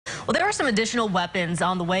Well, there are some additional weapons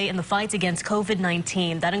on the way in the fight against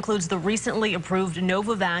COVID-19. That includes the recently approved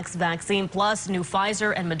Novavax vaccine, plus new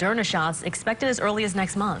Pfizer and Moderna shots expected as early as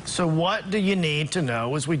next month. So what do you need to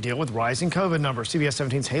know as we deal with rising COVID numbers? CBS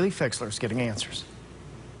 17's Haley Fixler is getting answers.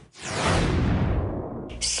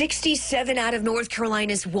 67 out of North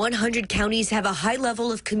Carolina's 100 counties have a high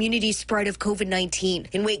level of community spread of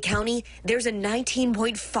COVID-19. In Wake County, there's a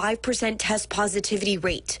 19.5% test positivity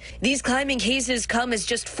rate. These climbing cases come as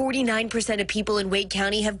just 49% of people in Wake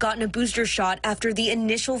County have gotten a booster shot after the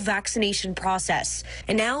initial vaccination process.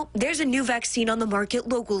 And now there's a new vaccine on the market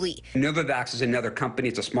locally. Novavax is another company.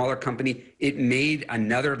 It's a smaller company. It made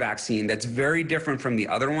another vaccine that's very different from the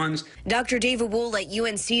other ones. Dr. David Wohl at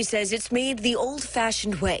UNC says it's made the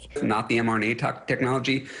old-fashioned way. Not the mRNA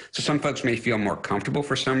technology. So some folks may feel more comfortable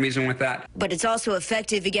for some reason with that. But it's also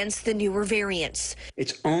effective against the newer variants.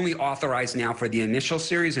 It's only authorized now for the initial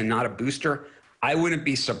series and not a booster. I wouldn't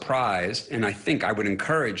be surprised, and I think I would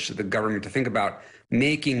encourage the government to think about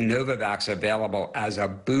making Novavax available as a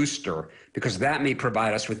booster, because that may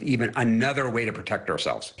provide us with even another way to protect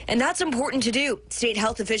ourselves. And that's important to do. State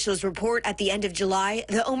health officials report at the end of July,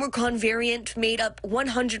 the Omicron variant made up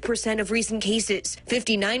 100% of recent cases,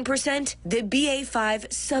 59% the BA.5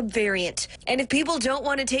 subvariant. And if people don't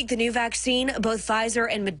want to take the new vaccine, both Pfizer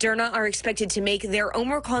and Moderna are expected to make their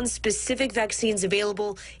Omicron-specific vaccines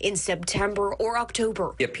available in September or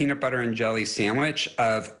October. A peanut butter and jelly sandwich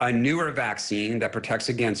of a newer vaccine that protects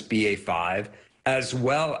against BA.5, as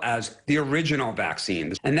well as the original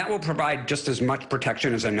vaccine. And that will provide just as much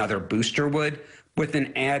protection as another booster would, with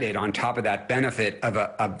an added on top of that benefit of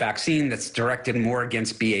a vaccine that's directed more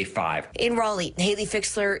against BA.5. In Raleigh, Haley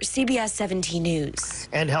Fixler, CBS 17 News.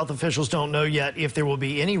 And health officials don't know yet if there will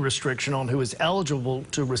be any restriction on who is eligible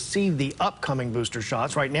to receive the upcoming booster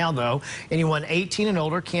shots. Right now, though, anyone 18 and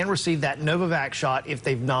older can receive that Novavax shot if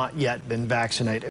they've not yet been vaccinated.